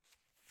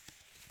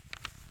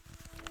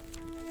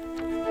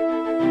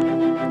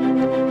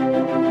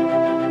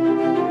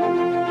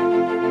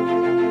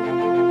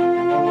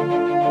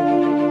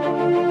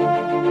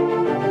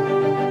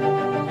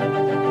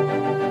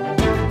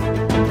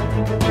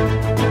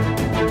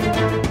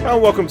And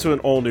welcome to an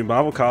all-new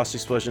Marvel Cast,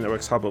 Explosion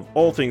Network's hub of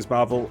all things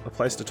Marvel, a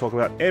place to talk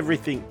about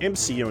everything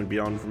MCU and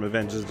beyond, from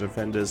Avengers and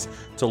Defenders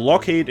to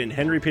Lockheed and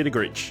Henry Peter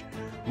Greech.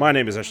 My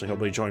name is Ashley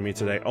Hobley. Joining me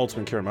today,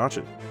 Ultimate Kieran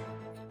Marchant.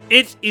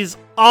 It is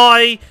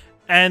I,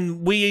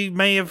 and we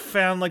may have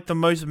found like the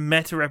most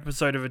meta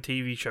episode of a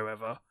TV show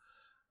ever.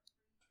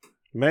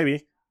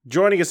 Maybe.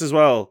 Joining us as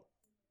well,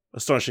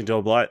 Astonishing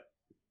Del Blight.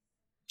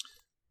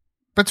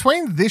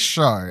 Between this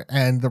show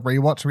and the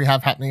rewatch we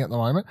have happening at the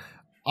moment,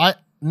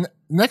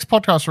 next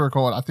podcast we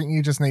record, I think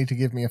you just need to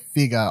give me a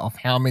figure of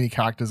how many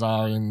characters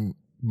are in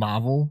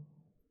Marvel,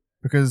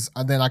 because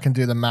then I can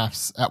do the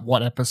maths at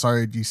what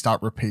episode you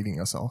start repeating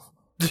yourself.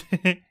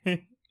 The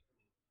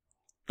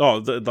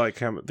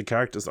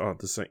characters aren't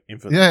the same.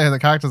 Infinite. Yeah, the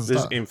characters.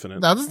 There's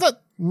infinite.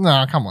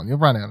 No, come on, you'll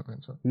run out of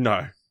it.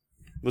 No,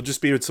 it'll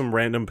just be with some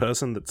random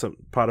person that's a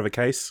part of a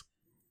case.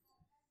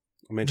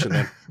 I'll mention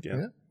them.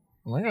 Yeah.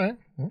 Okay.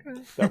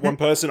 That one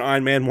person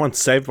Iron Man once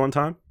saved one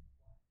time.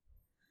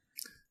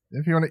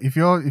 If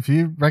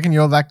you reckon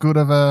you're that good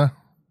of a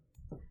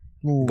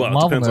Marvel,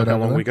 it depends on how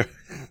long we go.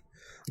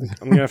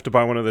 I'm gonna have to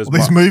buy one of those.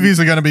 These movies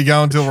are going to be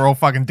going until we're all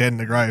fucking dead in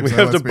the grave. We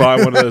have to buy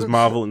one of those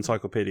Marvel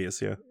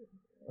encyclopedias.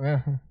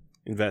 Yeah.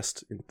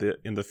 Invest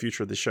in the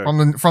future of the show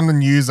from the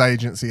news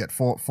agency at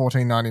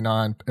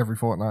 $14.99 every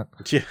fortnight.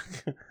 Yeah.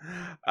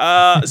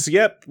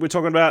 We're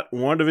talking about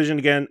WandaVision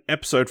again,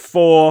 episode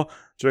 4,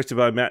 directed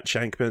by Matt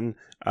Shankman,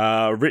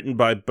 written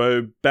by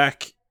Bo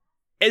Back,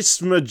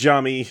 Esma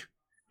Jami,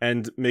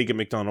 and Megan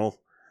McDonnell.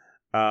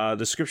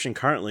 Description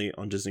currently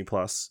on Disney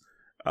Plus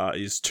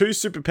is 2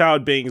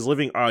 superpowered beings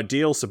living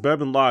ideal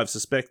suburban lives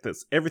suspect that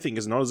everything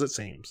is not as it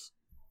seems.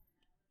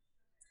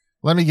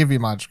 Let me give you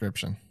my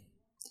description.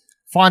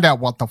 Find out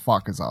what the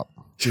fuck is up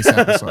this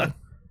episode.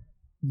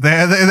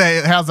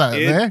 There. How's that?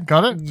 There?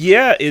 Got it?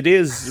 Yeah, it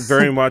is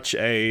very much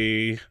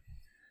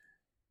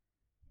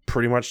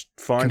pretty much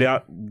find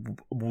out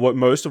what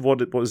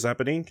was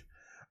happening.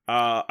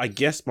 I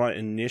guess my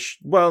initial...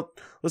 Well,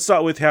 let's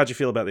start with how'd you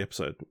feel about the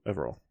episode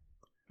overall?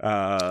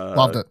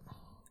 Loved it.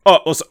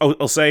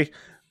 I'll say,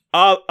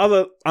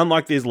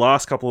 unlike these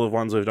last couple of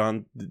ones we've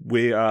done,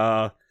 we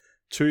are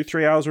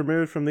 2-3 hours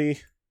removed from the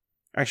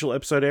actual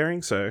episode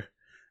airing, so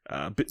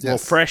a bit more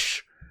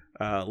fresh,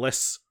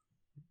 less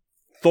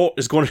thought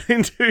has gone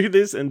into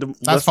this, and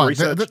less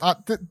research.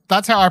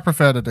 That's how I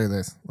prefer to do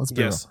this. Let's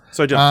be real.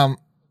 So just...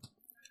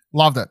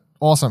 loved it.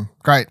 Awesome.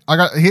 Great.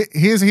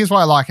 Here's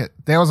why I like it.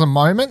 There was a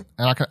moment,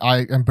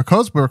 and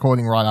because we're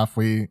recording right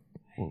after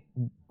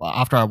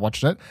I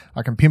watched it,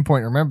 I can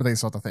pinpoint and remember these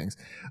sort of things.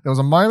 There was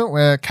a moment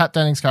where Kat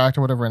Dennings'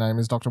 character, whatever her name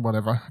is, Dr.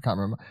 Whatever, I can't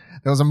remember.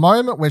 There was a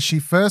moment where she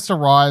first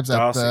arrives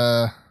at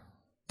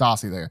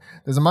Darcy there.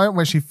 There's a moment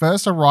where she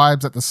first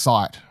arrives at the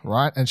site,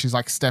 right? And she's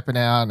like stepping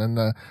out, and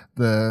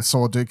the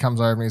sword dude comes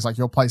over and he's like,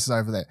 your place is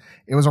over there.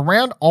 It was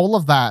around all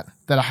of that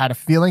I had a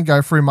feeling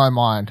go through my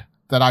mind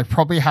that I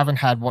probably haven't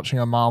had watching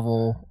a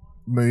Marvel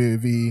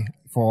movie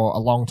for a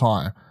long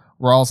time,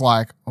 where I was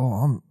like,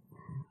 oh,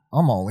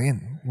 I'm all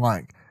in.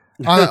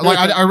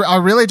 I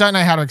really don't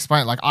know how to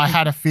explain it. Like, I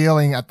had a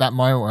feeling at that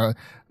moment where,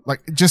 like,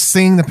 just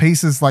seeing the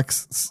pieces like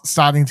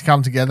starting to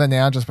come together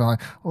now, just being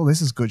like, oh,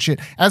 this is good shit.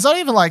 And it's not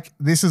even like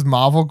this is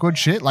Marvel good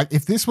shit. Like,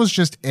 if this was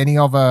just any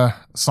other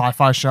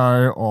sci-fi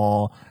show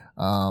or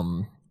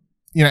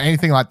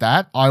anything like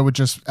that, I would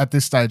just, at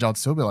this stage, I'd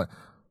still be like,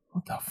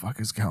 what the fuck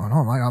is going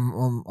on? Like, I'm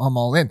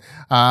all in.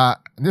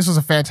 This was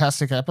a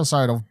fantastic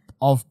episode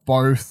of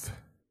both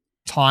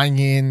tying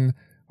in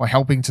or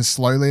helping to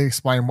slowly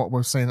explain what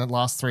we've seen in the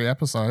last 3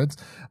 episodes,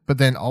 but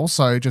then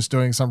also just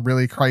doing some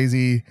really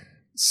crazy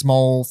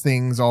small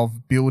things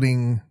of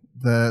building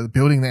the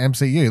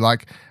MCU.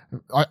 Like,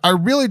 I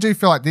really do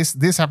feel like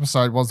this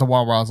episode was the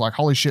one where I was like,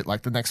 holy shit,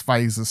 like the next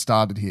phase has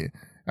started here.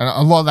 And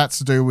a lot of that's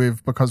to do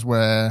with because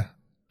we're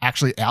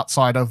actually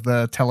outside of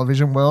the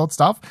television world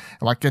stuff,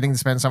 and like getting to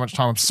spend so much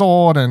time with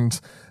Sword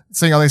and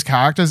seeing all these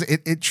characters.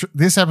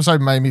 This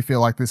episode made me feel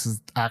like this is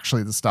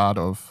actually the start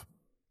of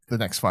the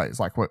next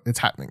phase. Like, it's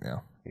happening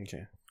now.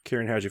 Okay.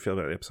 Kieran, how did you feel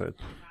about the episode?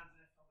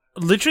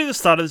 Literally the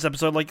start of this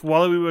episode, like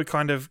while we were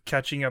kind of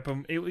catching up,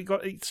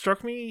 it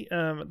struck me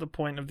at the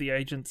point of the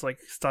agents like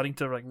starting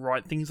to like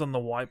write things on the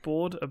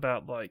whiteboard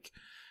about like,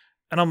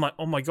 and I'm like,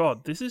 oh my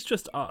god, this is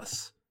just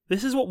us.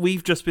 This is what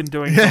we've just been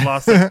doing for the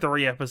last like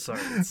 3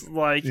 episodes.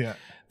 Like,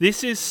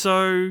 This is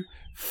so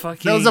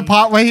fucking... There was a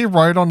part where he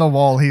wrote on the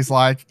wall, he's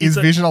like, is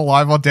Vision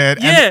alive or dead?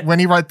 Yeah. And when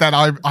he wrote that,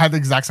 I had the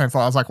exact same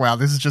thought. I was like, wow,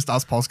 this is just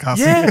us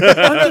podcasting. Yeah,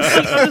 I'm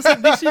just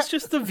like, this is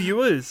just the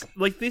viewers.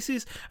 Like,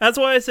 that's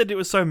why I said it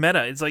was so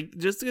meta. It's like,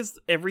 just because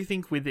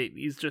everything with it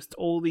is just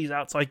all these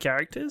outside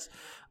characters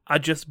are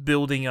just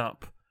building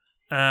up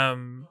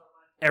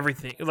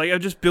everything. Like, I'm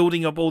just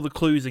building up all the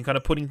clues and kind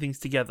of putting things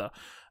together.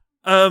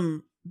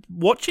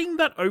 Watching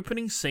that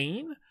opening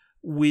scene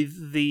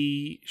with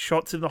the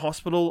shots in the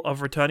hospital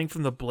of returning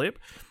from the blip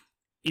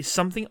is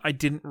something I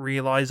didn't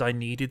realize I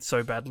needed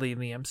so badly in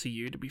the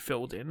MCU to be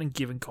filled in and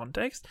given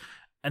context,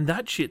 and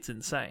that shit's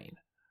insane.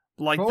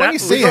 Like But that. when you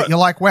see it, you're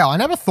like, wow, I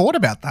never thought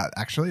about that,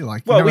 actually.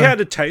 Like, Well, you we know-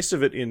 had a taste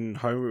of it in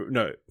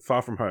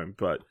Far From Home,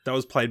 but that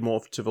was played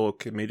more to the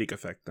comedic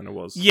effect than it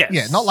was. yes.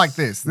 Yeah, not like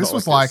this. This Not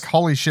was like like,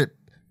 holy shit,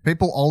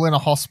 people all in a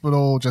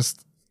hospital,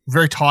 just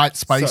very tight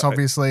space, So,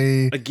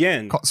 obviously.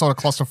 Again, Sort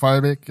of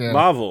claustrophobic. Yeah.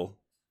 Marvel,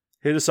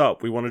 hit us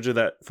up. We want to do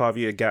that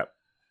 5-year gap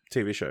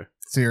TV show.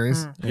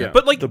 Series. Yeah,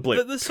 But like, the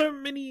blip. there's so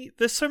many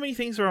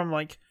things where I'm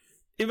like,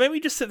 it made me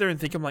just sit there and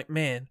think. I'm like,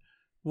 man,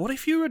 what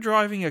if you were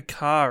driving a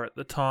car at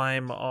the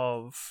time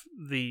of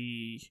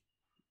the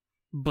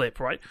blip?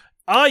 Right?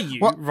 Are you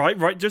What?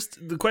 right?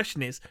 Just the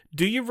question is,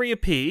 do you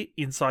reappear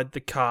inside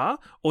the car,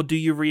 or do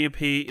you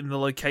reappear in the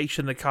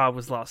location the car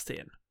was last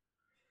in?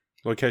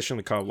 Location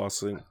the car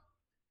lost in.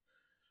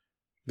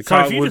 The So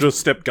car if you will just- just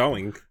step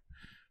going.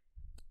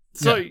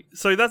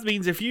 So that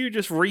means if you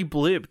just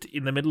re-blipped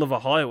in the middle of a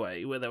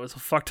highway where there was a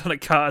fuck ton of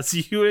cars,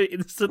 you would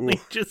instantly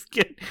just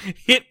get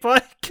hit by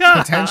a car.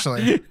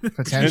 Potentially,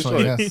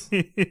 yes.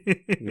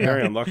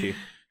 Very unlucky.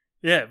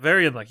 Yeah,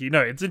 very unlucky.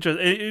 No, it's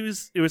interesting. It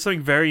was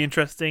something very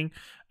interesting.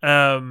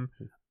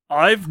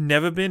 I've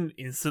never been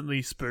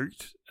instantly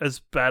spooked as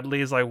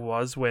badly as I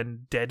was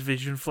when Dead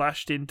Vision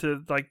flashed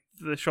into like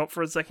the shop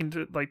for a second,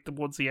 like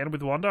towards the end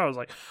with Wanda. I was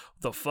like,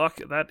 "The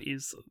fuck? That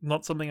is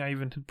not something I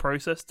even had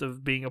processed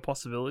of being a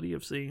possibility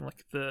of seeing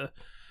like the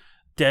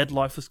dead,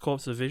 lifeless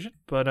corpse of Vision."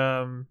 But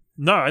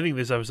no, I think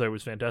this episode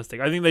was fantastic.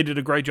 I think they did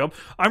a great job.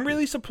 I'm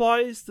really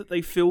surprised that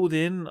they filled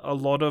in a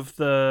lot of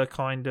the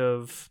kind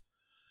of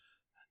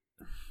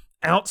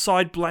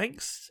outside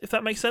blanks, if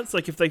that makes sense.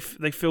 Like if they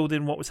filled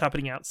in what was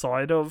happening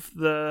outside of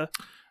the.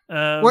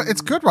 Well,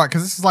 it's good, right?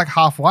 Because this is like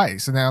halfway.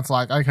 So now it's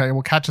like, okay,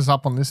 we'll catch us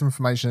up on this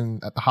information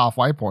at the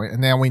halfway point,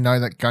 and now we know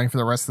that going for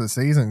the rest of the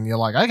season, you're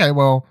like, okay,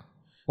 well,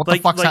 what the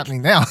fuck's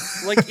happening now?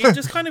 Like, it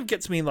just kind of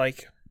gets me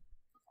like,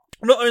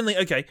 not only,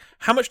 okay,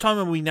 how much time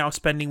are we now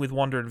spending with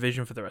Wanda and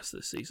Vision for the rest of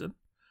this season?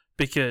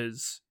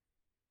 Because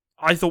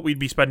I thought we'd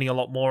be spending a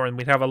lot more, and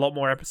we'd have a lot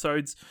more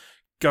episodes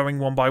going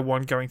one by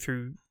one, going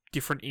through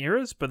different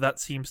eras, but that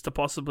seems to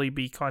possibly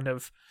be kind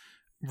of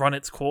run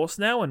its course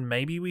now, and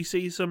maybe we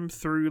see some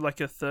through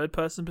like a third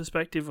person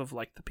perspective of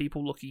like the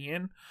people looking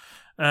in.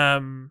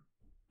 And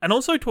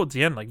also towards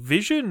the end, like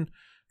Vision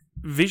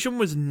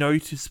was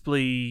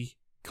noticeably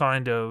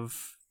kind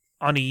of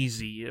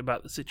uneasy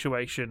about the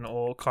situation,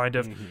 or kind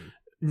of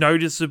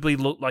noticeably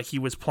looked like he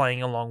was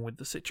playing along with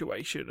the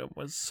situation and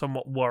was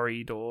somewhat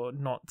worried or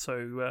not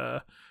so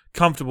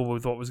comfortable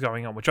with what was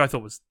going on, which I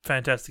thought was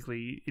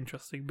fantastically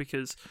interesting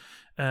because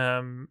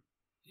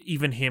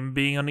even him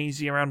being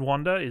uneasy around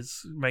Wanda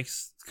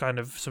makes kind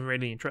of some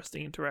really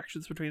interesting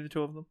interactions between the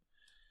two of them.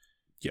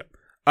 Yep.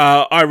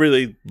 I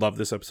really loved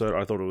this episode.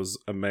 I thought it was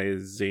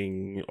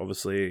amazing.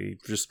 Obviously,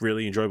 just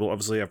really enjoyable.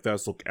 Obviously, our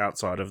first look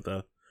outside of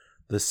the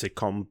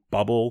sitcom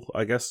bubble,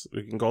 I guess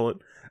we can call it,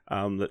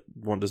 that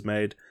Wanda's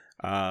made.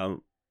 I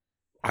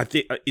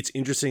think it's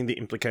interesting, the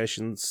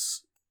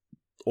implications,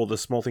 or the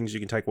small things you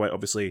can take away.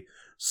 Obviously,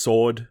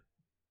 Sword,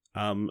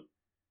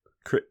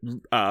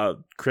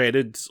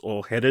 created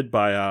or headed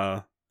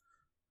by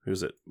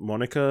who's it?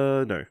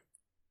 Monica?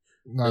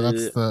 No,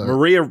 that's the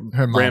Maria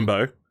her mum.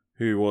 Rambeau,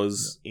 who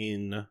was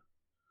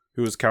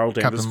Carol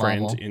Danvers' Captain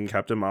friend Marvel. in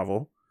Captain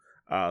Marvel.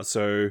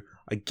 So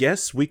I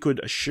guess we could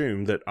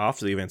assume that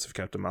after the events of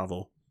Captain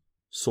Marvel,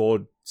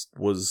 Sword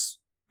was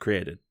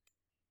created.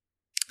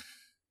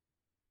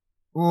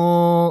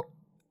 Well,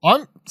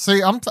 I'm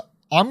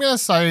gonna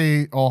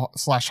say or /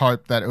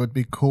 hope that it would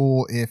be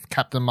cool if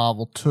Captain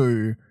Marvel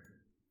 2,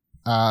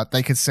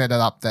 they could set it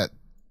up that,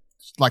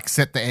 like,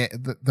 set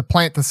the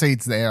plant the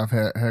seeds there of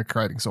her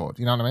creating Sword.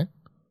 You know what I mean?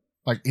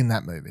 Like in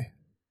that movie.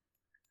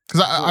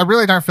 Because I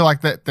really don't feel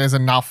like that there's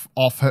enough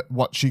of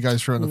what she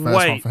goes through in the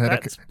first one for her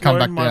to come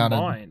back down.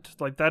 Mind.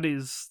 Like that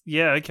is,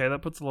 yeah, okay,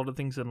 that puts a lot of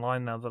things in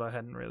line now that I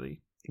hadn't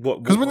really.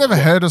 Because we never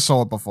heard of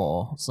Sword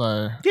before,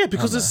 so yeah,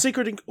 because it's a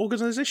secret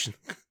organization.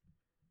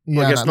 Yeah,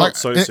 well, I guess not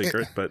so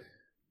secret, but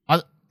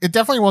it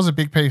definitely was a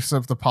big piece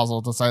of the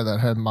puzzle to say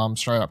that her mum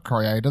straight up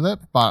created it.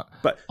 But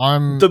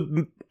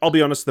I'll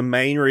be honest, the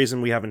main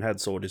reason we haven't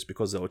had Sword is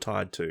because they were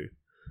tied to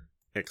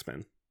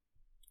X-Men,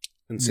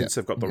 and since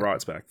they've got the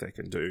rights back, they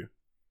can do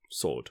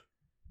Sword.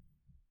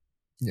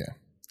 Yeah,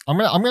 I'm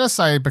gonna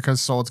say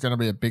because Sword's gonna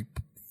be a big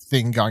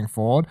thing going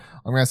forward,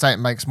 I'm gonna say it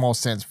makes more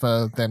sense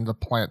for them to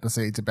plant the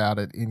seeds about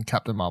it in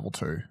Captain Marvel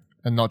 2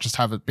 and not just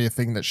have it be a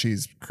thing that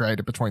she's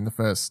created between the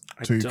first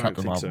two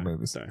Captain Marvel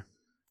movies. No.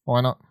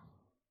 Why not?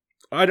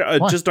 I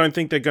just don't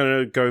think they're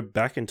gonna go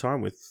back in time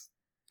with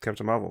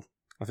Captain Marvel.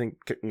 I think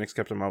next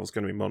Captain Marvel is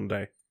going to be modern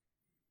day.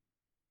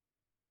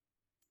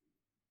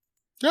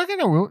 Do you reckon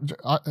it will?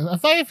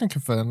 Have they even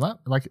confirmed that?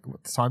 Like,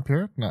 what, the time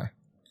period? No.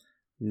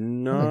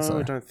 No,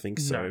 I don't think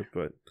so. No.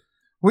 But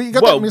Well, you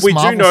got that Miss we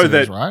Marvel do know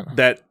series, that right?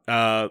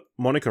 that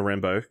Monica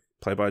Rambeau,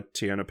 played by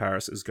Tiana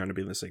Paris, is going to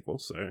be in the sequel.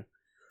 So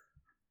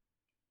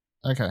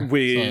Okay.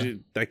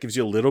 that gives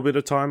you a little bit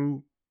of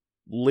time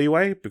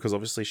leeway, because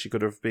obviously she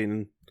could have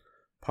been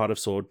part of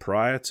Sword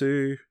prior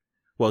to.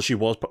 Well, she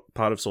was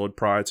part of Sword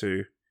prior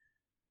to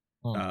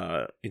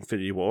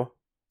Infinity War.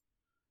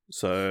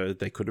 So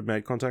they could have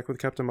made contact with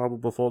Captain Marvel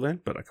before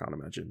then, but I can't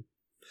imagine.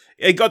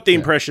 It got the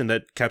impression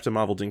that Captain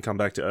Marvel didn't come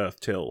back to Earth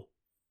till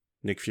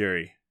Nick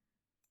Fury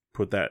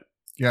put that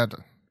out.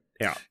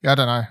 Yeah, I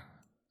don't know.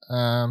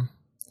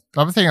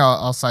 The other thing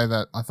I'll say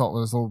that I thought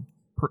was a little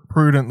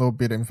prudent little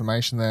bit of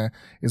information there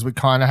is we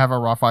kind of have a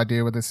rough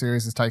idea where the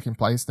series is taking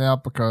place now,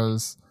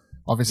 because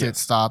obviously it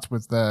starts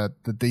with the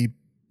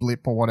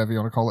de-blip or whatever you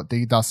want to call it,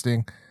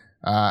 de-dusting.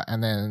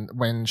 And then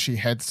when she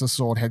heads to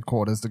Sword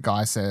headquarters, the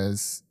guy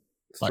says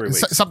like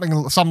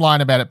some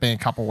line about it being a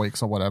couple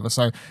weeks or whatever.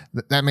 So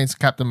that means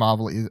Captain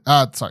Marvel is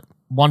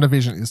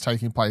WandaVision is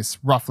taking place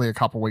roughly a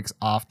couple weeks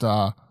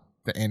after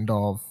the end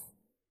of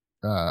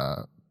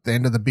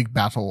the big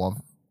battle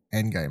of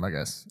Endgame, I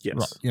guess. Yes.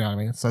 Right, you know what I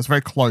mean? So it's very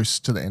close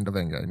to the end of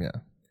Endgame,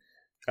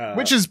 yeah.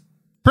 Which is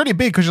pretty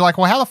big, because you're like,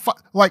 well, how the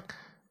fuck? Like,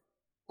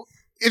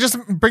 it just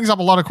brings up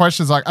a lot of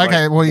questions. Like,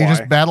 okay, well, you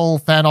just battle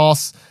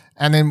Thanos,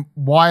 and then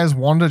why is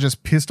Wanda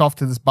just pissed off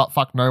to this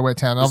buttfuck nowhere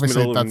town? And obviously,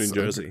 middle of that's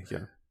New Jersey. Yeah.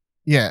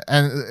 Yeah,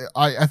 and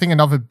I think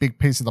another big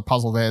piece of the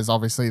puzzle there is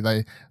obviously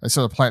they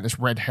sort of plant this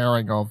red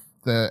herring of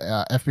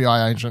the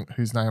FBI agent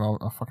whose name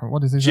I fucking,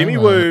 what is his Jimmy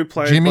name? Woo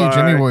played Jimmy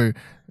Woo,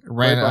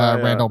 by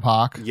Randall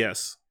Park.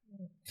 Yes.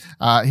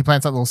 He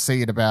plants that little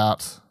seed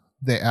about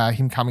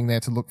him coming there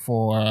to look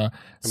for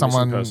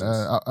someone,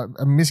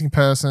 a missing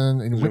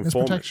person in witness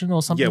protection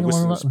or something. Yeah,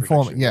 witness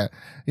protection.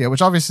 Yeah,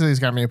 which obviously is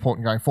going to be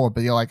important going forward.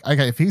 But you're like,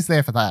 okay, if he's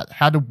there for that,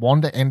 how did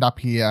Wanda end up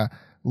here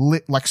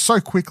like so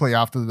quickly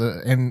after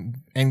the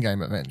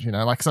Endgame event? You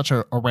know, like such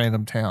a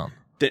random town.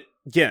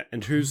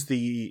 And who's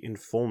the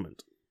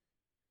informant?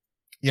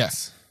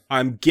 Yes.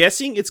 I'm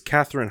guessing it's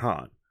Catherine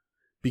Hahn,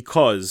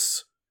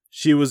 because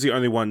she was the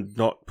only one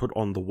not put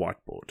on the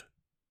whiteboard.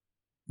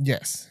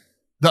 Yes.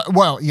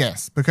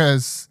 Yes,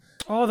 because...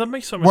 Oh, that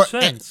makes so much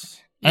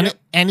sense. And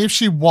if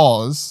she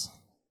was,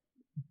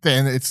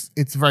 then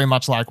it's very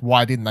much like,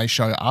 why didn't they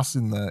show us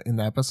in the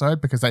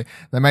episode? Because they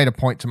made a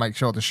point to make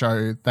sure to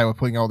show they were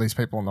putting all these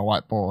people on the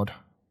whiteboard.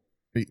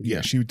 But yeah,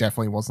 she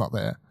definitely was not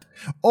there.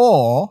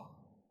 Or,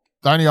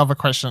 the only other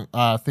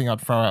thing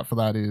I'd throw out for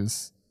that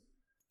is...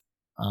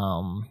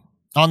 oh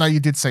no, you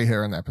did see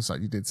her in the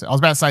episode. You did see. I was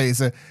about to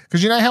say,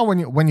 because you know how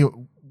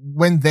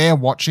when they're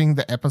watching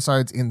the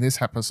episodes in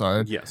this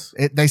episode, yes,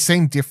 they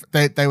seem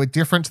different. They were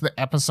different to the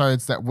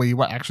episodes that we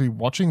were actually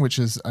watching, which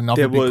is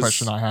another big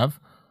question I have.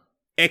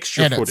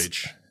 Extra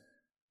footage.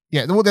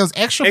 Yeah, well, there was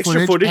extra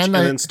footage, and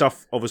then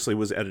stuff obviously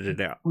was edited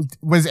out.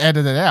 Was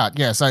edited out.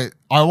 Yeah, so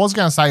I was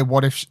going to say,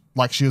 what if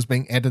she was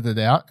being edited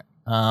out?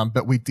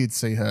 But we did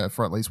see her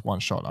for at least one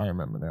shot. I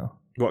remember now.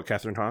 What,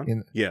 Catherine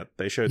Hahn? Yeah,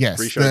 they showed. Yes,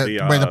 where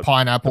the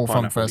pineapple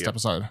from the first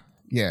episode.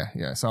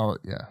 Yeah. So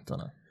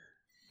don't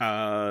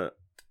know.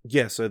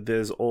 Yeah, so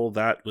there's all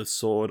that with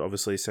Sword,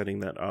 obviously setting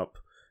that up.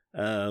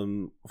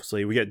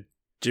 Obviously, we get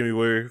Jimmy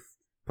Woo,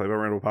 played by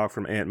Randall Park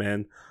from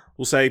Ant-Man.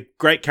 We'll say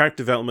great character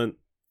development.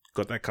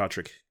 Got that card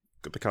trick.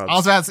 Got the cards. I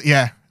was about to,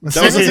 yeah. As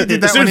soon as he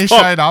did that when he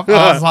showed up,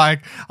 I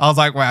was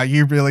like, wow,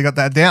 you really got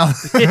that down.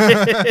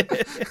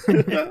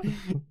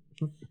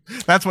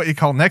 That's what you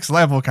call next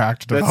level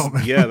character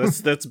development.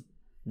 That's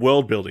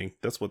world building.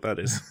 That's what that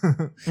is.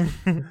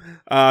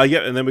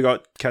 And then we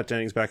got Kat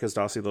Dennings back as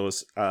Darcy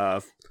Lewis.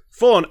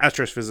 Full on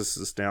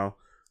astrophysicist now.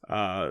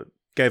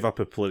 Gave up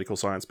a political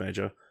science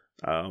major.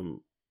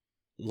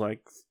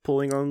 Like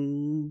pulling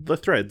on the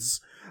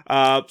threads.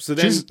 So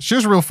then she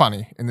was real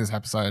funny in this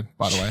episode,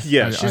 by the way.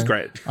 Yeah, she's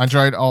great. I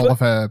enjoyed all of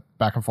her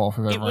back and forth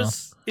with everyone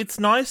else. It's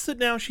nice that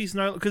now she's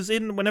because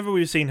whenever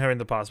we've seen her in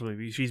the past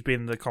movies, she's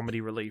been the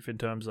comedy relief in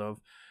terms of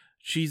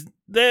she's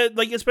there.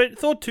 Like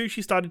Thor 2,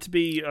 she started to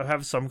be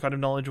have some kind of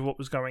knowledge of what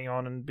was going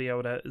on and be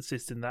able to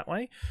assist in that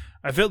way.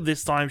 I felt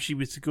this time she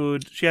was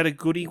good. She had a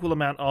good equal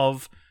amount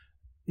of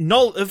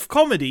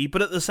comedy,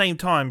 but at the same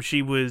time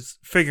she was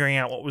figuring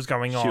out what was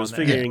going on. She was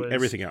figuring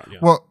everything out. Yeah.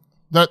 Well,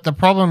 the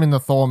problem in the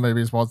Thor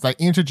movies was they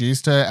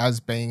introduced her as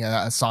being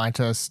a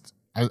scientist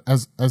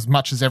as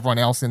much as everyone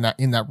else in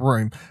that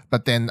room,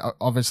 but then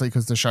obviously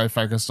because the show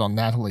focused on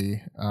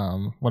Natalie,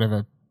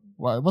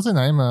 what's her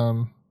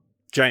name?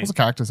 Jane. What's the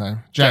character's name?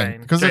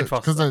 Jane. Because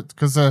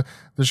the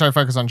show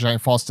focused on Jane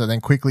Foster, then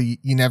quickly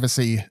you never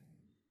see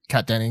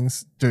Kat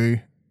Dennings do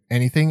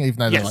anything, even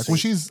though they're like, well,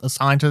 she's a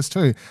scientist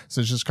too.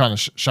 So it's just kind of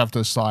shoved to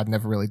the side,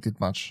 never really did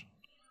much.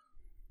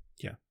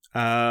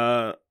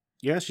 Yeah.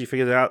 She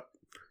figured out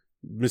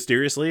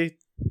mysteriously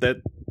that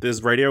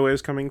there's radio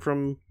waves coming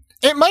from...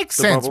 It makes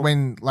sense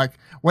bubble.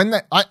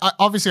 I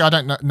obviously I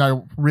don't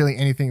know really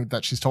anything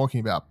that she's talking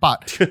about,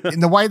 but in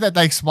the way that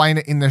they explain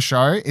it in the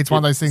show, it's one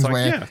of those things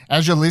where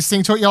as you're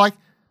listening to it, you're like,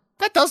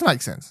 that does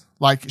make sense.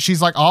 Like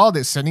she's like, oh,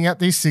 they're sending out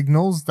these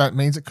signals. That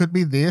means it could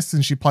be this,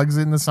 and she plugs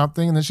it into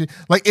something, and then she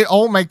like it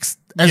all makes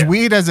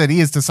weird as it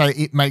is to say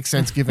it makes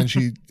sense given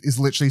she is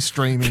literally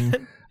streaming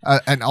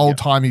an old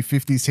timey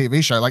 50s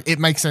TV show. Like it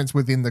makes sense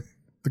within the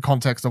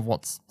context of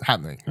what's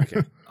happening.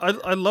 Okay.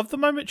 I love the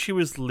moment she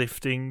was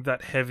lifting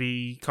that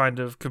heavy kind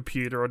of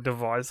computer or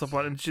device up,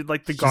 and she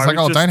like the guy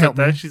was just stood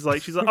there. She's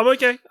like, I'm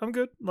okay, I'm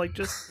good. Like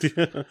just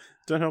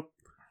don't help.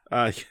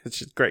 It's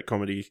just great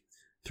comedy.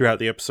 throughout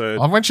the episode.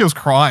 Oh, when she was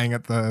crying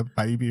at the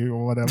baby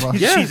or whatever.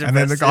 Yeah. She's And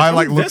then the invested. guy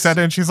like looks at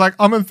her and she's like,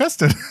 I'm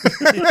infested.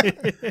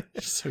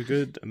 So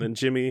good. And then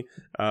Jimmy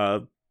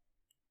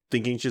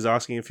thinking she's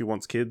asking if he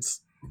wants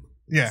kids.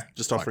 Yeah.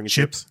 Just offering Like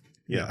chips.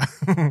 Yeah.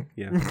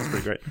 Yeah, that's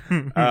pretty great.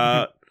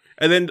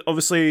 And then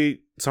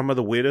obviously some of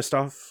the weirder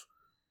stuff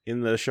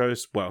in the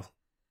shows. Well,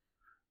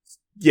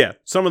 yeah,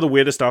 some of the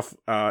weirder stuff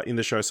in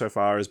the show so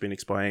far has been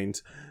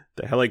explained.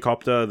 The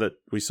helicopter that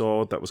we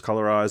saw that was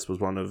colorized was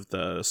one of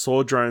the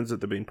sword drones that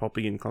they've been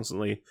popping in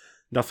constantly.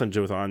 Nothing to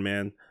do with Iron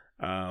Man.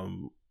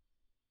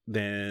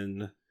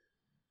 Then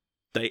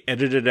they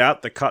edited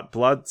out the cut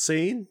blood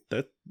scene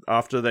that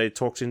after they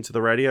talked into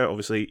the radio.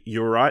 Obviously,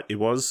 you were right. It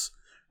was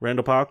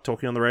Randall Park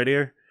talking on the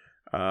radio.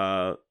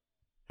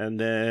 And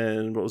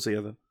then what was the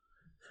other?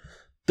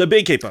 The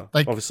beekeeper,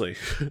 obviously.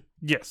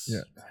 Yes.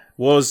 Yeah.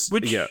 Was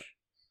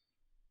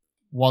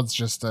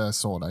just a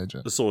sword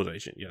agent. the sword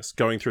agent, yes.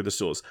 Going through the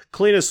sewers.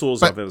 Cleanest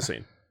sewers I've ever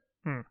seen.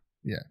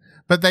 Yeah.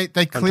 But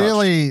they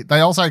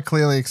also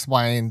clearly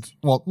explained,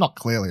 well, not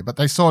clearly, but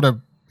they sort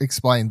of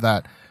explained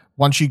that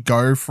once you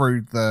go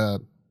through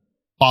the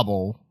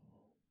bubble,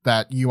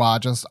 that you are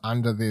just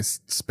under this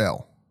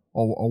spell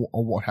or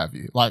what have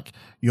you. Like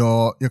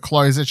your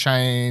clothes are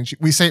changed.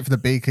 We see it for the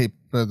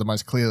beekeeper the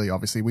most clearly,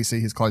 obviously. We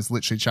see his clothes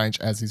literally change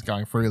as he's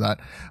going through that.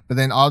 But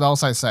then I'd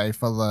also say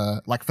for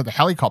the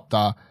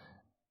helicopter,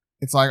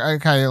 it's like,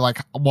 okay, like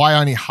why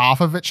only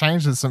half of it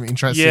changed? There's some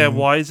interesting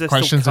why is there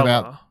questions still colour?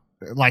 about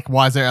like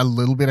why is there a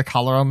little bit of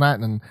color on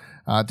that and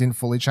didn't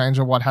fully change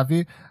or what have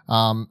you.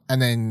 And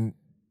then,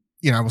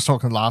 I was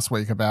talking last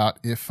week about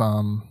if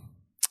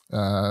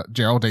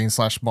Geraldine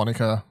 /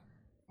 Monica,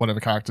 whatever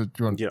character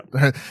you want,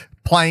 her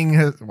playing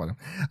her, whatever,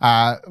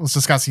 was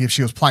discussing if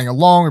she was playing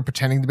along or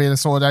pretending to be the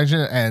sword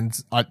agent. And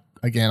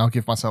I'll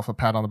give myself a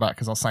pat on the back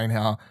because I was saying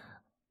how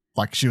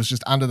like she was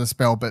just under the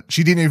spell, but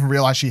she didn't even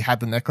realize she had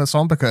the necklace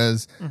on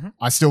because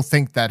I still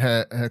think that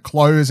her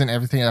clothes and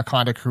everything are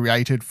kind of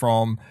created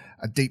from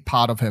a deep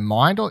part of her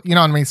mind, or you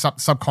know what I mean,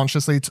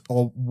 subconsciously,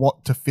 or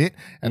what to fit.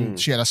 And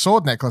she had a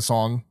sword necklace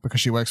on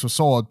because she works with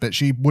sword, but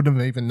she wouldn't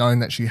have even known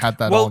that she had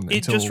that on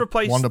until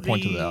Wanda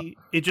pointed it out.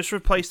 It just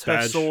replaced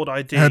her sword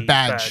ID, her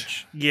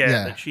badge.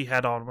 Yeah, that she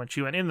had on when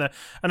she went in there.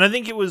 And I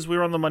think we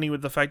were on the money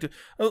with the fact of,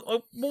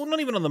 well, not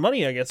even on the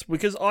money, I guess,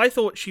 because I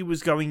thought she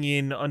was going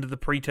in under the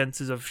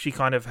pretenses of she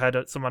kind of had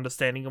some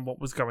understanding of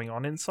what was going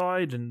on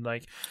inside, and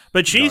like,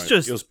 but she's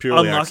just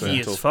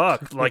unlucky as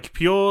fuck, like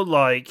pure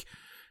like.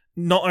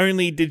 Not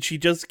only did she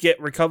just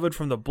get recovered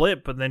from the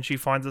blip, but then she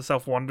finds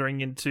herself wandering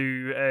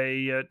into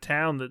a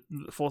town that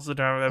forces her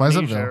to have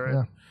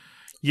amnesia.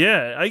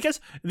 Yeah, I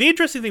guess the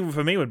interesting thing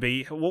for me would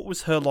be what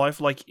was her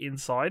life like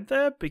inside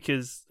there?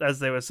 Because as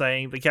they were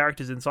saying, the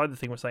characters inside the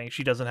thing were saying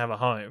she doesn't have a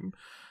home.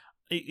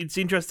 It's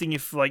interesting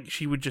if like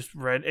she would just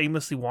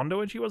aimlessly wander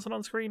when she wasn't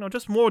on screen, or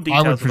just more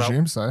details. I would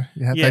presume so.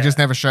 Yeah, they just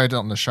never showed it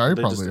on the show,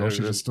 probably, or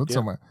she just stood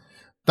somewhere.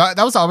 That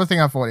was the other thing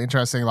I thought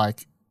interesting,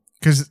 like.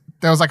 Because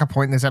there was like a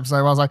point in this episode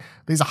where I was like,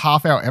 these are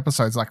half-hour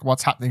episodes, like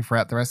what's happening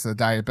throughout the rest of the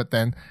day? But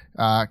then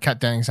Kat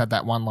Dennings had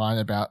that one line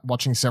about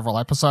watching several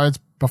episodes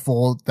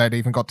before they'd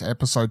even got to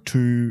episode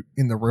 2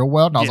 in the real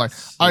world. And I was like,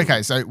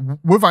 okay, so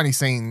we've only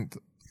seen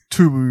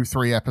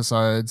 2-3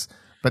 episodes,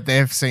 but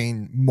they've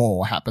seen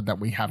more happen that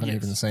we haven't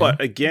even seen. But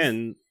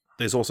again,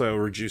 there's also a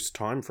reduced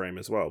time frame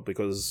as well,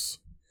 because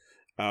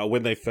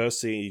when they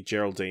first see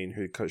Geraldine,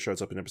 who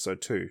shows up in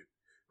episode 2,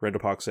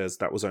 Randall Park says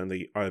that was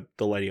only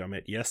the lady I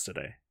met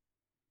yesterday.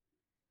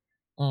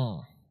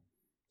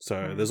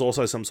 So there's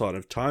also some sort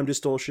of time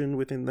distortion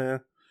within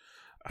there.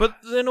 But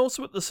then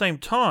also at the same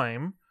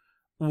time,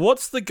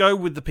 what's the go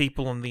with the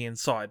people on the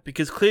inside?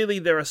 Because clearly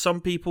there are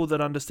some people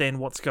that understand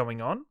what's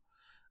going on.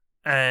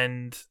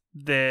 And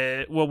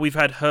we've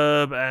had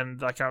Herb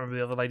and I can't remember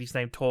the other lady's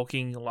name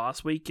talking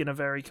last week in a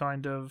very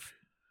kind of...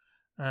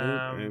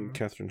 and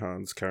Catherine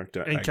Hahn's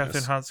character,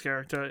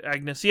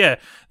 Agnes. Yeah,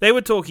 they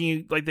were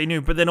talking like they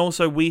knew, but then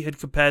also we had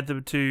compared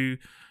them to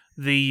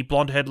the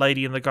blonde-haired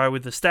lady and the guy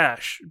with the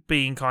stash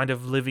being kind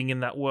of living in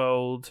that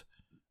world,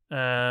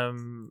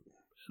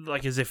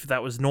 like as if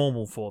that was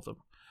normal for them.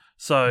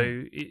 So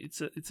I'm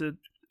interested.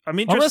 I'm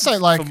gonna say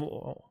like,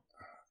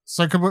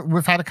 so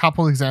we've had a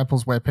couple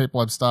examples where people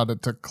have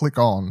started to click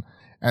on,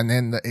 and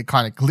then it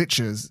kind of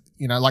glitches.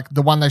 You know, like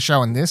the one they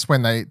show in this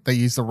when they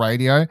use the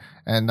radio,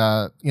 and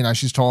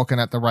she's talking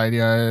at the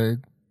radio.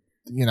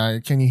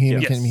 Can you hear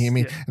me? Can you hear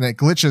me? Yeah. And then it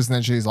glitches, and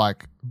then she's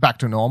like back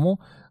to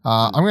normal.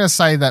 I'm going to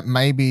say that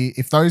maybe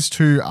if those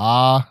two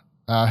are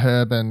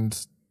Herb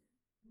and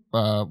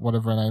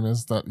whatever her name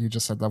is that you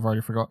just said, I've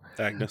already forgot.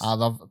 Agnes.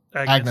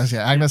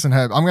 Agnes and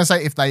Herb. I'm going to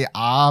say if they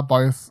are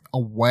both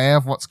aware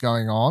of what's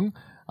going on,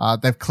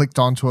 they've clicked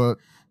onto it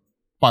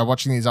by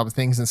watching these other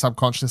things, and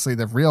subconsciously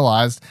they've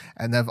realized,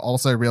 and they've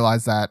also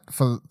realized that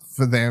for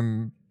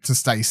them to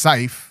stay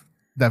safe,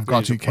 they've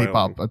got to keep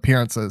up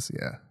appearances.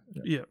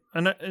 Yeah,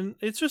 and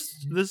it's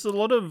just there's a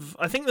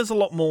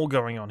lot more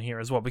going on here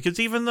as well, because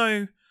even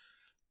though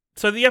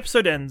So the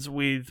episode ends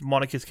with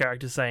Monica's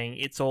character saying,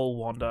 "It's all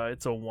Wanda,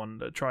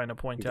 trying to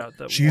point out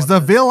that she's the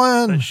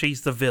villain. That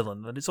she's the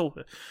villain. That it's all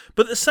her.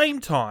 But at the same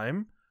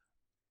time,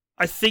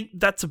 I think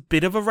that's a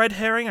bit of a red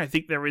herring. I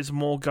think there is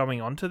more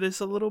going on to this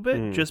a little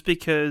bit, just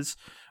because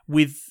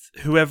with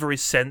whoever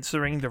is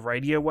censoring the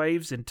radio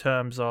waves in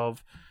terms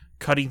of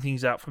cutting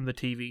things out from the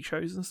TV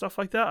shows and stuff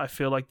like that, I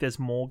feel like there's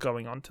more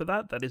going on to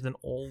that. That isn't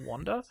all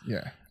Wanda.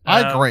 Yeah,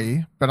 I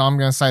agree, but I'm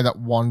going to say that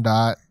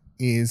Wanda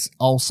is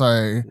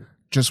also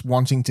just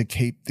wanting to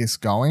keep this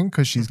going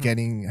because she's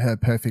getting her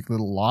perfect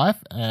little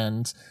life,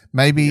 and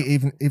maybe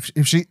even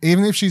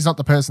if she's not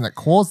the person that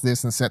caused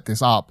this and set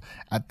this up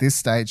at this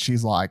stage,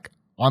 she's like,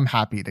 I'm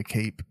happy to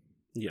keep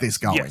this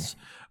going. Yes.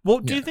 Well,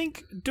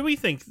 do we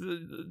think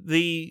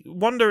the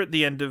Wanda at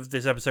the end of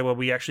this episode where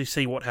we actually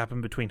see what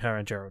happened between her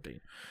and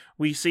Geraldine?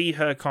 We see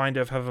her kind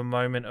of have a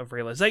moment of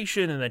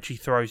realization, and then she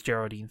throws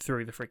Geraldine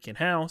through the freaking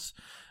house.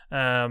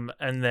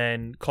 And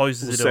then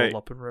closes it all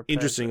up and repairs.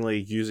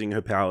 Interestingly, using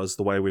her powers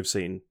the way we've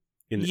seen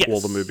in all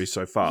the movies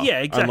so far. Yeah,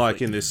 exactly.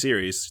 Unlike in this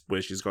series,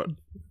 where she's got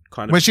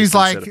kind of where she's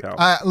like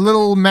a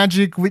little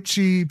magic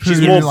witchy poo.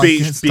 She's more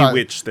like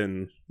bewitched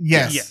than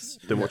yes.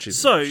 than what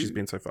she's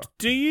been so far.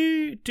 Do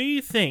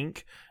you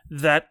think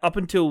that up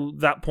until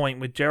that point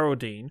with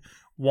Geraldine,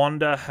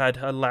 Wanda had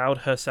allowed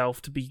herself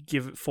to be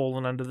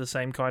fallen under the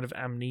same kind of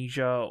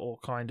amnesia, or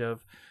kind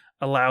of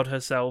allowed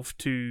herself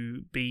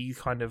to be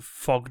kind of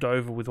fogged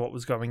over with what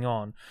was going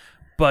on,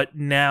 but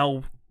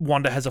now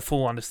Wanda has a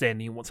full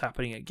understanding of what's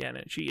happening again,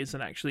 and she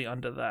isn't actually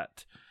under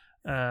that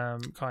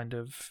kind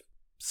of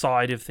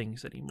side of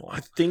things anymore?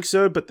 I think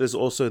so, but there's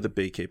also the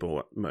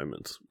beekeeper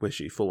moment where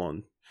she full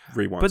on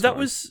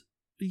rewinds.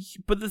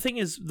 But the thing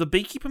is, the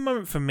beekeeper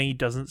moment for me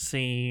doesn't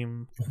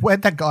seem.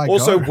 Where'd that guy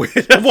also go?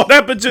 What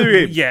happened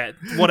to him? Yeah,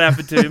 what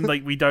happened to him?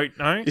 Like, we don't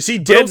know. Is he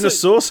dead in the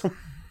source?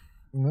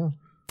 No.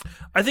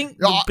 I think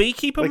the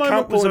beekeeper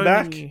moment was only...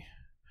 back.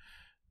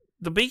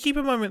 The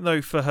beekeeper moment,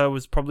 though, for her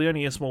was probably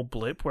only a small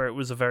blip, where it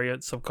was a very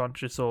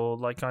subconscious or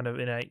like kind of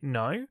innate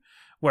no,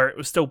 where it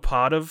was still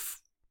part of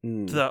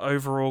the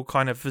overall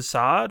kind of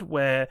facade,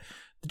 where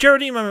the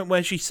Geraldine moment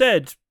where she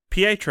said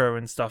Pietro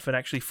and stuff and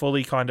actually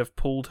fully kind of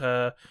pulled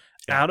her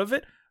out of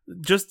it.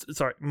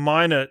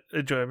 Minor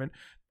adjournment.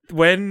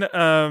 When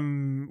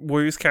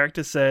Wu's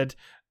character said,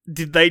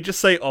 did they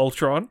just say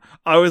Ultron?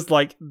 I was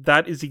like,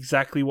 that is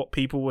exactly what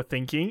people were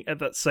thinking at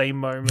that same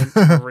moment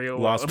in the real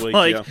last world.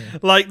 week.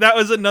 Like that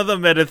was another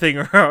meta thing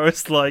where I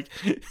was like,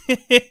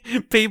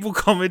 people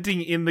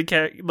commenting in the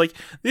character, like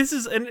this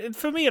is, and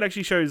for me, it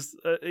actually shows.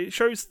 It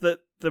shows that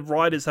the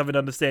writers have an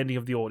understanding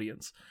of the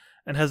audience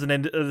and has an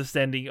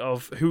understanding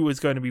of who is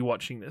going to be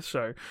watching this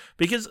show.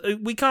 Because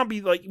we can't be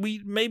like,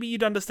 maybe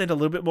you'd understand a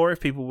little bit more if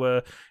people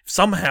were,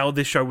 somehow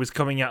this show was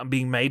coming out and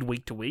being made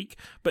week to week.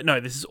 But no,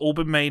 this has all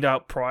been made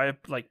up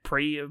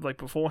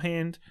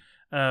beforehand.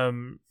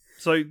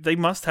 So they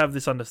must have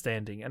this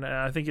understanding, and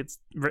I think it's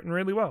written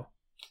really well.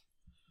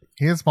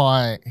 Here's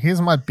my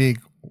big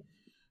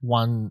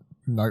one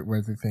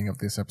noteworthy thing of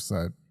this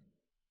episode.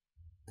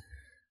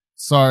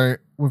 So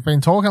we've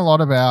been talking a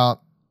lot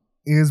about,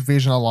 is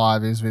Vision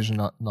alive? Is Vision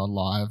not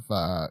alive?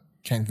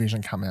 Can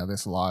Vision come out of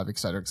this alive?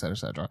 Etc. Etc.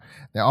 Etc.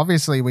 Now,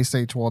 obviously, we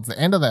see towards the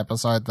end of the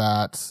episode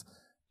that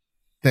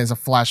there's a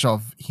flash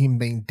of him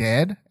being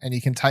dead, and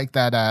you can take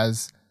that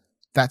as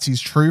that's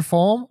his true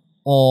form,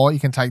 or you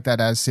can take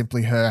that as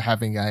simply her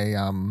having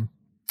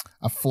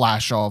a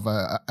flash of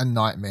a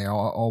nightmare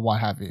or what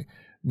have you.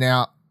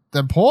 Now, the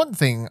important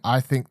thing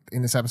I think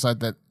in this episode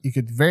that you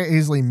could very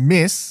easily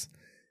miss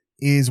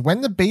is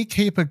when the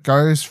beekeeper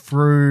goes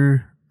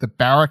through the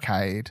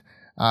barricade,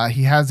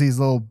 he has his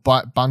little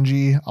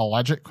bungee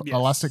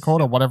elastic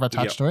cord or whatever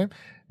attached to him.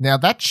 Now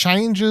that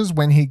changes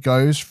when he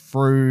goes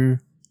through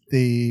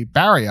the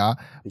barrier,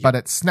 but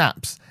it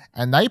snaps,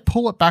 and they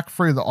pull it back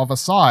through the other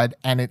side,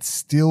 and it's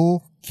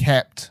still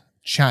kept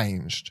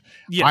changed.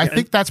 Yeah, I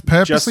think that's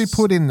purposely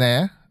put in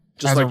there,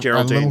 just like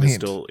Geraldine is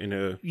still in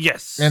her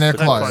in her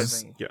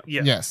clothes. Yeah.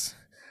 Yes.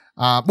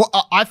 I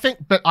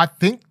think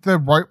the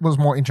rope was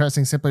more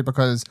interesting simply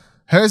because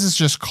hers is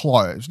just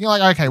closed. You're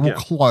like, okay, we'll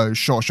close,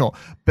 sure.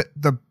 But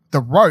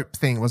the rope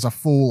thing was a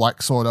full,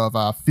 like, sort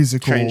of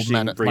physical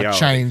changing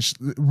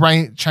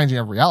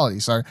of reality.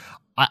 So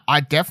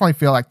I definitely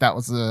feel like that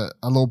was a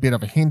little bit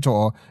of a hint,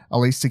 or at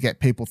least to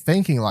get people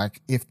thinking,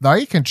 like, if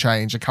they can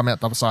change and come out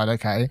the other side,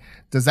 okay,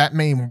 does that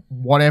mean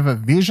whatever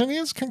Vision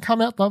is can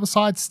come out the other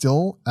side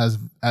still as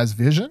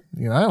Vision?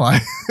 You know,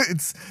 like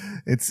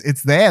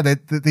it's there.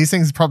 That these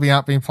things probably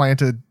aren't being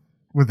planted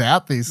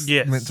without these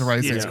meant to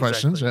raise these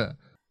questions. Exactly. Yeah.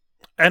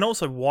 And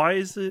also, why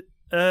is it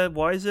a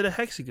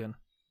hexagon?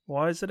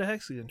 Why is it a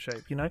hexagon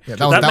shape? You know,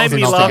 that made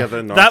me laugh.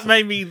 That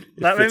made me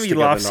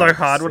laugh so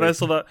hard when I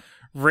saw that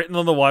written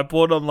on the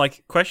whiteboard. I'm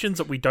like, questions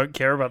that we don't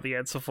care about the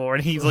answer for,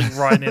 and he's like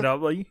writing it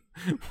up. Like,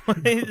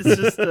 it's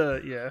just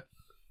yeah.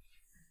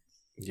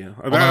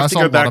 I have to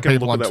go back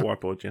and look at that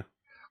whiteboard. Yeah,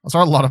 I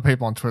saw a lot of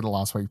people on Twitter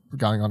last week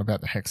going on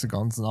about the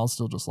hexagons, and I was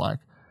still just like,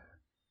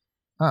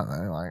 I don't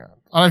know, like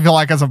I don't feel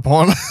like it's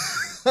important.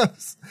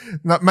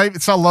 Maybe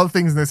so. A lot of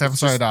things in this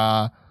episode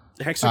are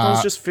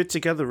hexagons just fit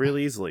together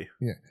really easily.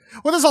 Yeah.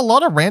 Well, there's a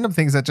lot of random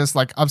things that just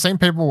like, I've seen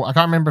people, I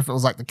can't remember if it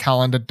was like the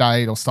calendar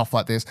date or stuff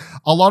like this.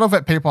 A lot of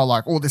it, people are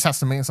like, oh, this has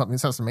to mean something.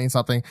 This has to mean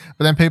something.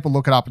 But then people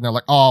look it up and they're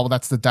like, oh, well,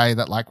 that's the day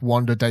that like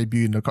Wanda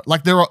debuted.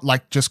 Like there are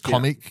like just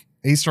comic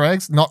Easter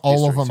eggs. Not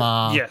all of them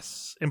are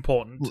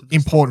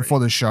important for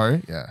the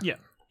show. Yeah.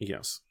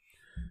 Yes.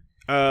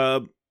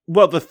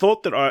 Well, the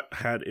thought that I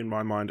had in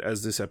my mind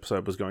as this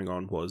episode was going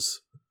on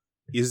was,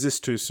 is this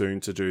too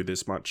soon to do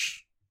this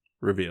much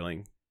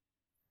revealing?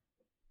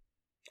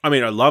 I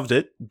mean, I loved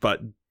it,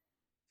 but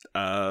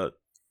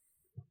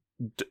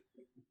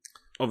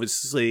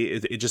obviously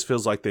it just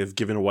feels like they've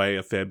given away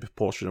a fair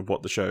portion of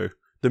what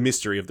the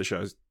mystery of the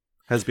show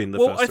has been the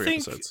first three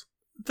episodes.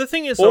 The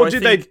thing is, or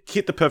did they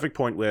hit the perfect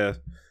point where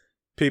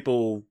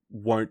people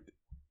won't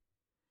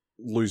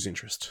lose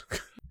interest?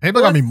 People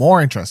are going to be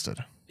more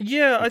interested.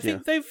 Yeah, I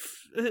think they've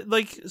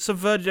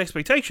subverted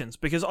expectations,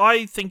 because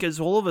I think, as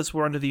all of us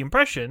were under the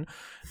impression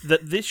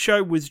that this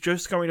show was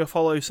just going to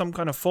follow some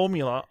kind of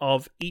formula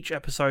of each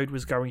episode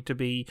was going to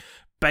be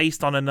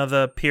based on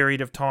another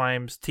period of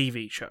time's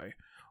TV show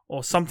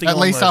or something. At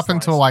least up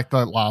until like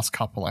the last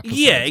couple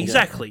episodes. Yeah,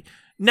 exactly. Yeah.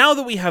 Now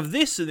that we have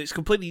this, and it's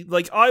completely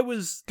like, I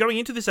was going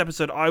into this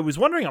episode, I was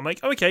wondering, I'm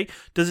like, okay,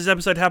 does this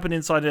episode happen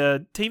inside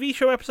a TV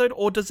show episode,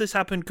 or does this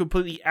happen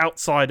completely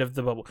outside of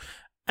the bubble?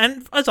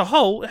 And as a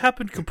whole, it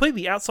happened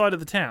completely outside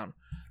of the town.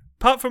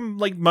 Apart from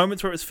like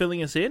moments where it was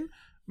filling us in,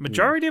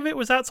 majority of it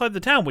was outside the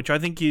town, which I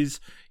think is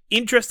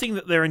interesting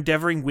that they're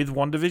endeavoring with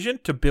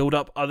WandaVision to build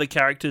up other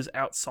characters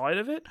outside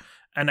of it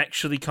and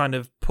actually kind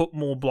of put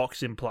more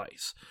blocks in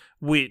place,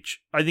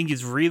 which I think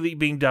is really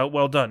being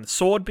well done.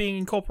 Sword being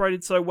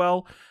incorporated so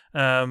well.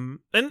 And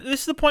this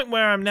is the point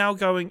where I'm now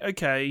going,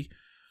 okay,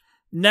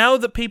 now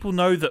that people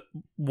know that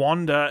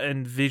Wanda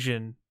and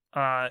Vision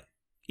are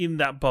in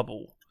that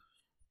bubble,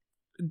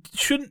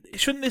 shouldn't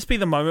this be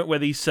the moment where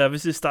these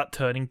services start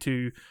turning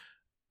to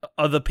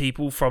other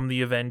people from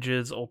the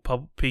Avengers or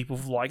people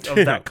like of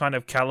that kind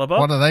of caliber?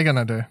 What are they going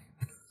to do?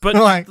 But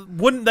like,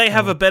 wouldn't they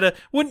have a better?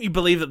 Wouldn't you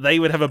believe that they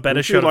would have a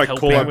better shot of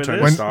helping with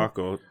Tony this? Stark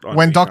or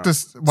when Doctor,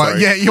 well,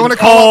 yeah, you want to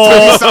call up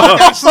Tony Stark?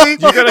 Actually, you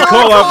got to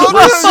call up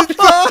Bruce.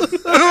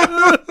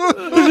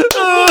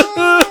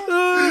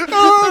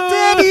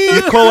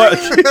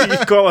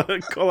 You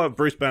call up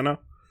Bruce Banner.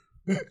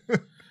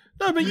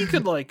 No, but you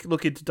could like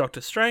look into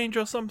Doctor Strange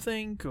or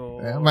something,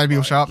 or maybe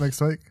he'll show up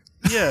next week.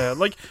 Yeah,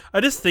 like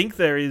I just think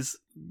there is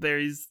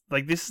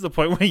like, this is the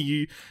point where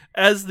you,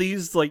 as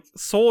these like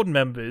Sword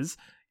members,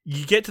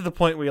 you get to the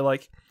point where you're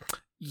like,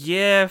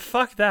 yeah,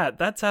 fuck that.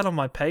 That's out of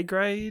my pay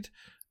grade.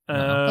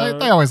 No,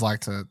 they always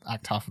like to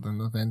act tougher than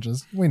the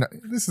Avengers. We know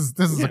this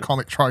is a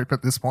comic trope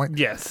at this point.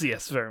 Yes,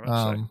 very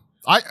much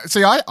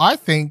so.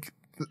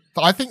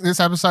 I think this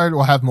episode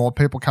will have more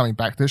people coming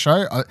back to the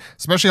show,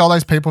 especially all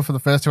those people for the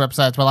first two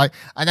episodes were like,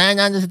 I don't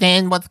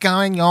understand what's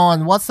going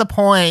on. What's the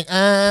point?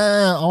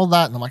 All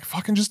that. And I'm like,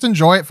 fucking just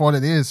enjoy it for what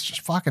it is. Just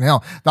fucking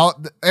hell.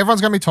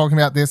 Everyone's going to be talking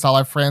about this. I'll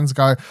have friends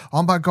go,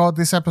 oh my God,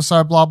 this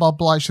episode, blah, blah,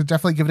 blah. I should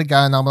definitely give it a go.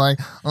 And I'll be like,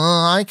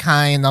 oh,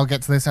 okay. And they'll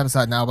get to this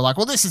episode and I'll be like,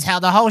 well, this is how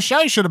the whole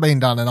show should have been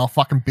done. And I'll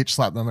fucking bitch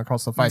slap them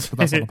across the face, but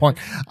that's not the point.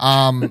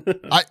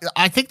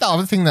 I think the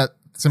other thing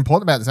that's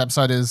important about this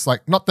episode is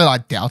like, not that I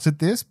doubted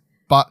this,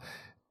 but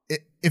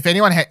if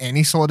anyone had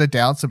any sort of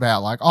doubts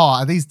about like, oh,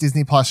 are these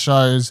Disney Plus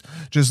shows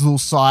just little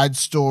side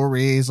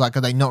stories? Like,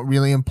 are they not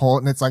really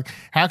important? It's like,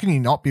 how can you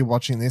not be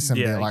watching this and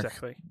be like,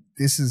 exactly.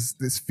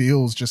 This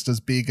feels just as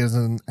big as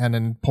and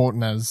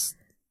important as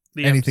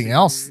the anything MCU,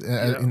 else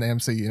in the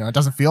MCU. You know, it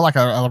doesn't feel like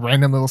a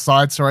random little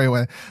side story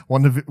where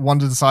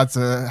Wanda decides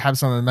to have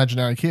some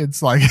imaginary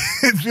kids. Like,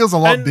 it feels a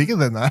lot bigger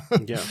than that.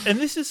 Yeah. And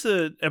this is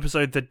an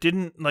episode that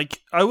didn't, like,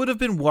 I would have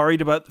been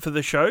worried about for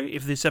the show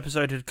if this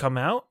episode had come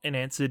out and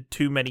answered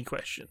too many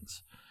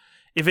questions.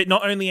 If it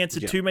not only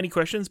answered too many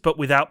questions, but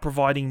without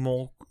providing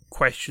more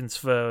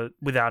questions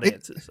without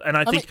answers. And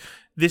I think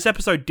this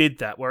episode did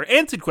that, where it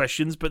answered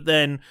questions, but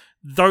then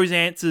those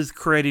answers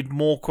created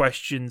more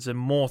questions and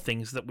more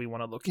things that we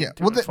want to look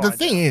into. Well, the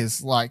thing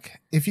is,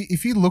 like, if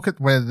you look at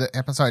where the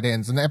episode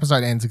ends, and the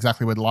episode ends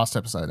exactly where the last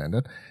episode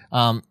ended,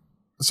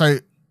 so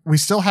we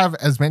still have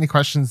as many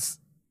questions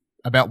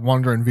about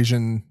Wanda and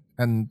Vision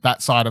and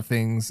that side of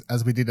things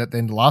as we did at the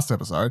end of the last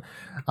episode.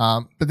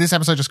 But this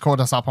episode just caught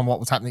us up on what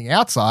was happening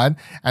outside.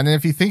 And then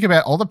if you think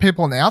about all the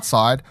people on the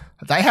outside,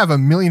 they have a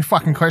million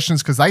fucking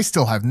questions because they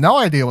still have no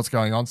idea what's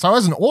going on. So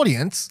as an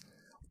audience,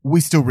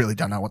 we still really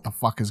don't know what the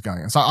fuck is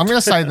going on. So I'm going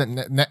to say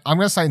that I'm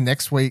going to say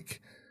next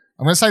week,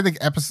 I'm going to say the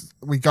episode,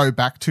 we go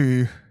back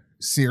to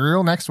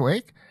Serial next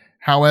week.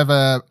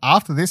 However,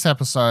 after this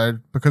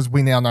episode, because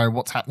we now know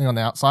what's happening on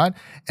the outside,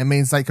 it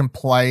means they can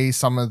play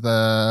some of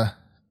the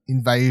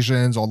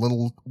invasions or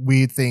little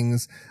weird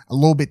things a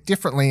little bit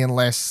differently and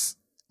less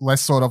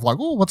sort of like,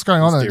 oh, what's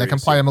going on? They can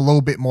play them a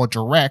little bit more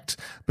direct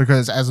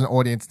because as an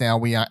audience now,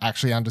 we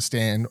actually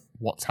understand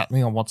what's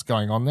happening and what's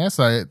going on there.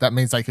 So that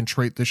means they can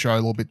treat the show a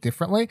little bit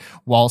differently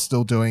while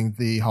still doing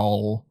the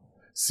whole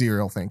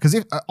serial thing. Because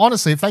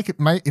honestly, if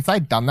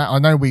they'd done that, I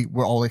know we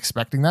were all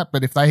expecting that,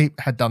 but if they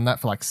had done that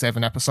for like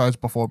 7 episodes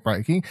before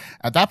breaking,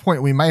 at that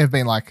point we may have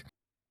been like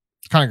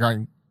kind of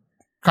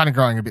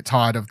growing a bit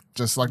tired of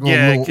just like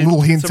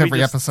little hints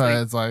every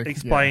episode. Like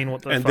explain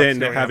what the and fuck's then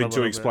going on having a to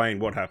little explain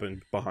what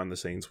happened behind the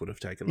scenes would have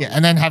taken.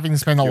 and then having to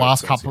spend the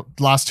few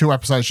last 2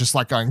 episodes just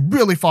like going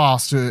really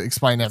fast to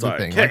explain It's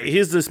everything. Like, hey,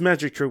 here's this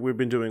magic trick we've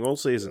been doing all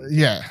season.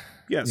 Yeah.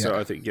 So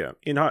I think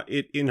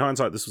in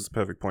hindsight, this was the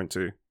perfect point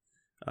to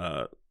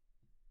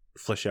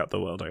flesh out the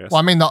world, I guess. Well,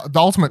 I mean, the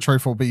ultimate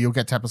truth will be you'll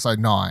get to episode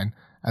 9,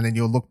 and then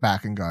you'll look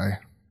back and go,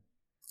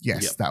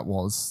 yes, that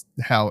was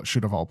how it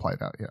should have all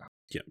played out.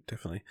 Yeah,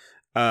 definitely.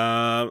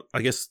 I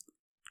guess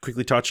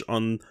quickly touch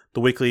on the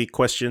weekly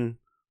question: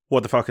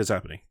 what the fuck is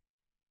happening?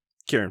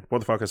 Kieran, what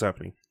the fuck is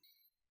happening?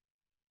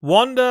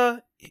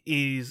 Wanda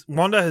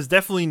has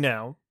definitely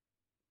now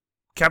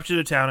captured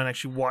a town and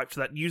actually wiped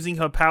that. Using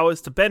her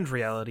powers to bend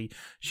reality,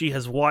 she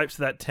has wiped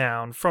that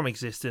town from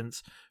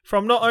existence,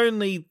 from not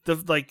only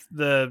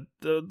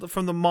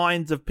from the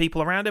minds of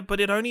people around it, but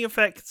it only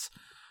affects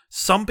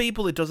some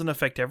people. It doesn't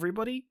affect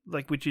everybody,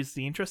 which is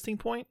the interesting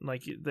point.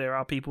 Like, there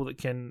are people that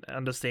can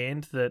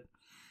understand that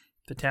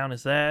the town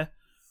is there.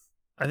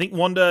 I think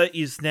Wanda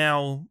is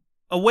now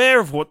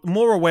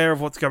more aware of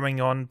what's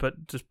going on,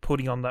 but just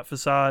putting on that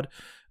facade.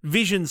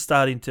 Vision's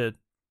starting to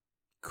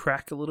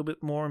crack a little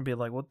bit more and be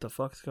like, what the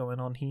fuck's going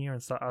on here,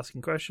 and start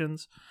asking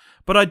questions.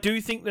 But I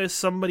do think there's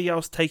somebody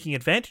else taking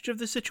advantage of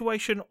this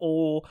situation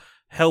or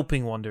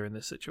helping Wanda in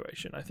this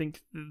situation. I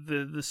think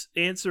this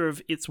answer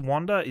of it's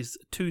Wanda is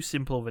too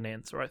simple of an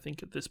answer, I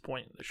think, at this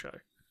point in the show.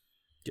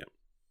 Yeah.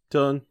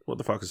 Dylan, what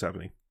the fuck is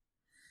happening?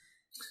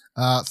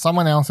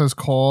 Someone else has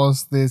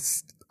caused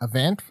this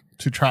event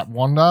to trap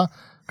Wanda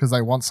because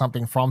they want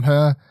something from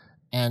her.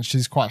 And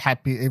she's quite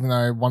happy, even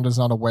though Wanda's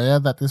not aware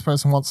that this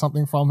person wants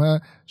something from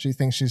her. She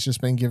thinks she's just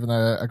been given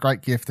a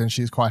great gift, and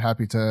she's quite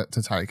happy to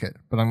take it.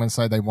 But I'm going to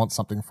say they want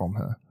something from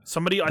her.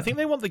 I think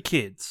they want the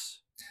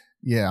kids.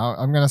 Yeah,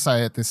 I'm going to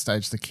say at this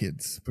stage the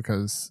kids,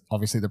 because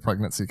obviously the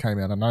pregnancy came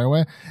out of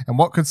nowhere. And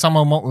what could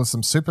someone want with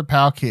some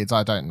superpower kids?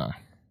 I don't know.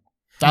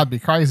 That'd be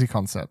a crazy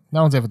concept.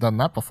 No one's ever done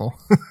that before.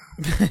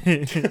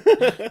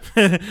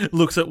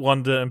 Looks at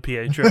Wanda and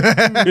Pietro.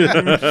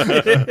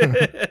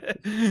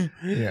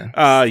 Yeah,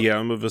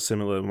 I'm of a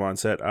similar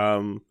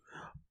mindset.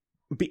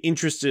 Be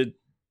interested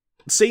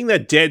seeing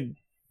that dead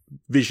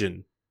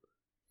Vision.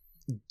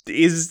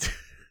 Did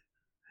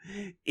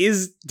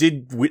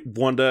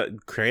Wanda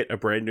create a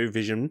brand new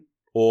Vision,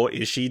 or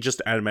is she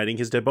just animating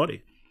his dead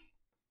body?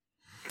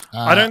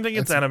 I don't think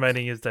it's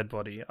animating his dead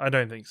body. I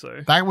don't think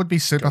so. That would be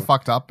super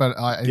fucked up, but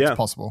it's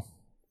possible.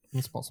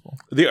 It's possible.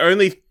 The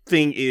only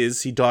thing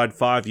is he died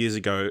 5 years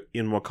ago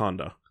in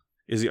Wakanda,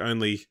 is the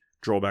only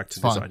drawback to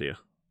this idea.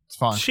 It's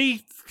fine.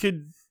 She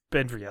could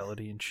bend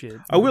reality and shit.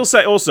 I will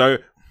say also,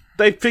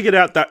 they figured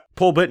out that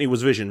Paul Bettany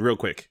was Vision real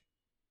quick,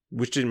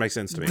 which didn't make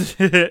sense to me.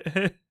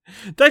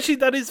 Actually,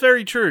 that is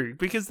very true,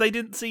 because they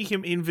didn't see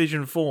him in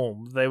Vision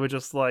form. They were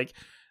just like,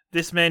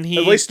 this man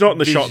here. At least not in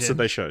the Vision. shots that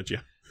they showed you.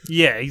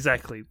 Yeah,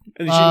 exactly.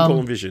 And you shouldn't call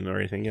him Vision or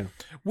anything, yeah.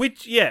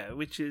 Which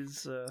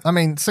is... I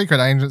mean,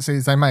 secret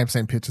agencies, they may have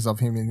seen pictures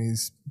of him in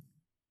his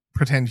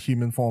pretend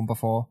human form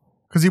before.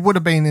 Because he would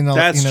have been in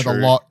it a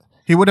lot.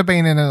 He would have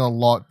been in it a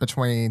lot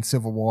between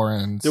Civil War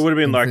and... There would have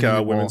been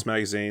Infinity women's War.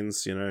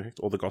 magazines,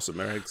 all the gossip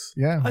mags.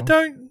 Yeah. I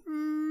don't...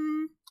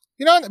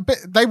 but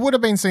they would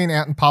have been seen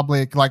out in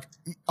public. Like,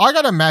 I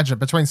gotta imagine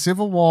between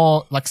Civil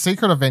War, like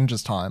Secret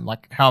Avengers time,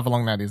 like however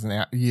long that is,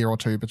 a year or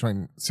two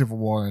between Civil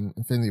War and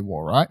Infinity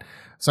War, right?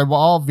 So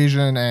while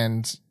Vision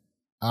and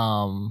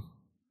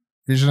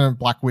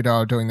Black Widow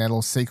are doing their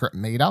little secret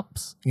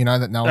meetups,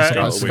 that no one's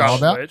supposed to know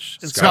about.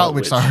 Scarlet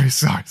Witch, sorry.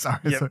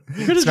 Yep.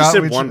 You could have just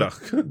said Wanda.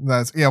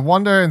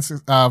 Wanda and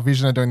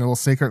Vision are doing little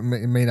secret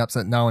meetups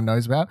that no one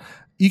knows about.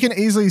 You can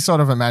easily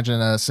sort of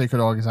imagine a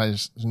secret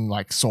organization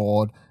like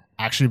SWORD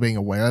actually being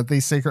aware of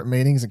these secret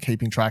meetings and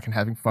keeping track and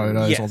having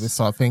photos or this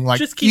sort of thing. Like,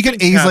 you can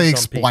easily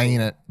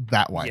explain it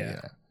that way.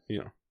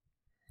 Yeah.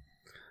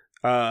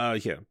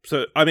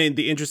 So, I mean,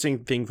 the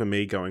interesting thing for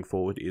me going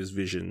forward is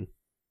Vision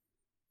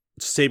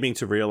seeming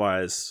to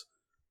realize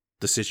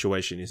the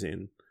situation he's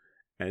in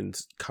and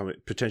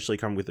potentially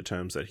come with the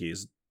terms that he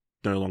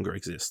no longer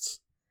exists,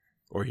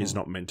 or he's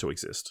not meant to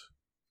exist.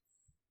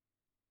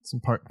 Some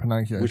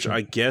Pinocchio. Which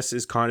I guess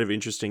is kind of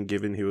interesting,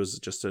 given he was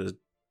just a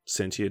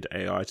sentient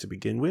AI to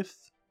begin with.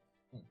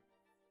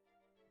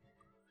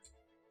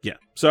 Yeah.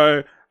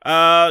 So,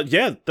 I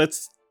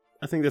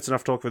think that's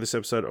enough talk for this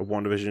episode of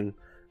WandaVision.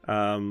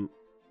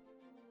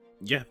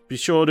 Be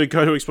sure to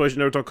go to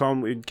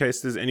explosionnetwork.com in case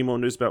there's any more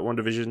news about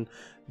WandaVision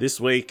this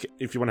week.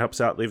 If you want to help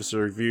us out, leave us a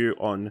review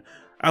on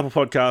Apple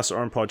Podcasts or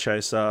on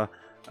Podchaser,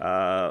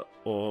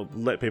 or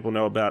let people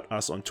know about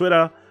us on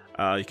Twitter.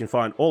 You can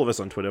find all of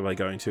us on Twitter by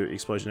going to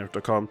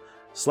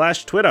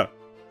explosionnetwork.com/Twitter.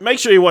 Make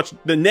sure you watch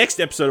the next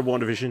episode of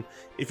WandaVision.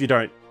 If you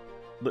don't,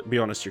 be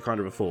honest, you're kind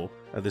of a fool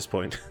at this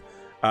point.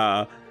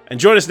 And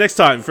join us next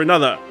time for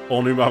another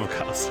all-new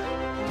Marvelcast.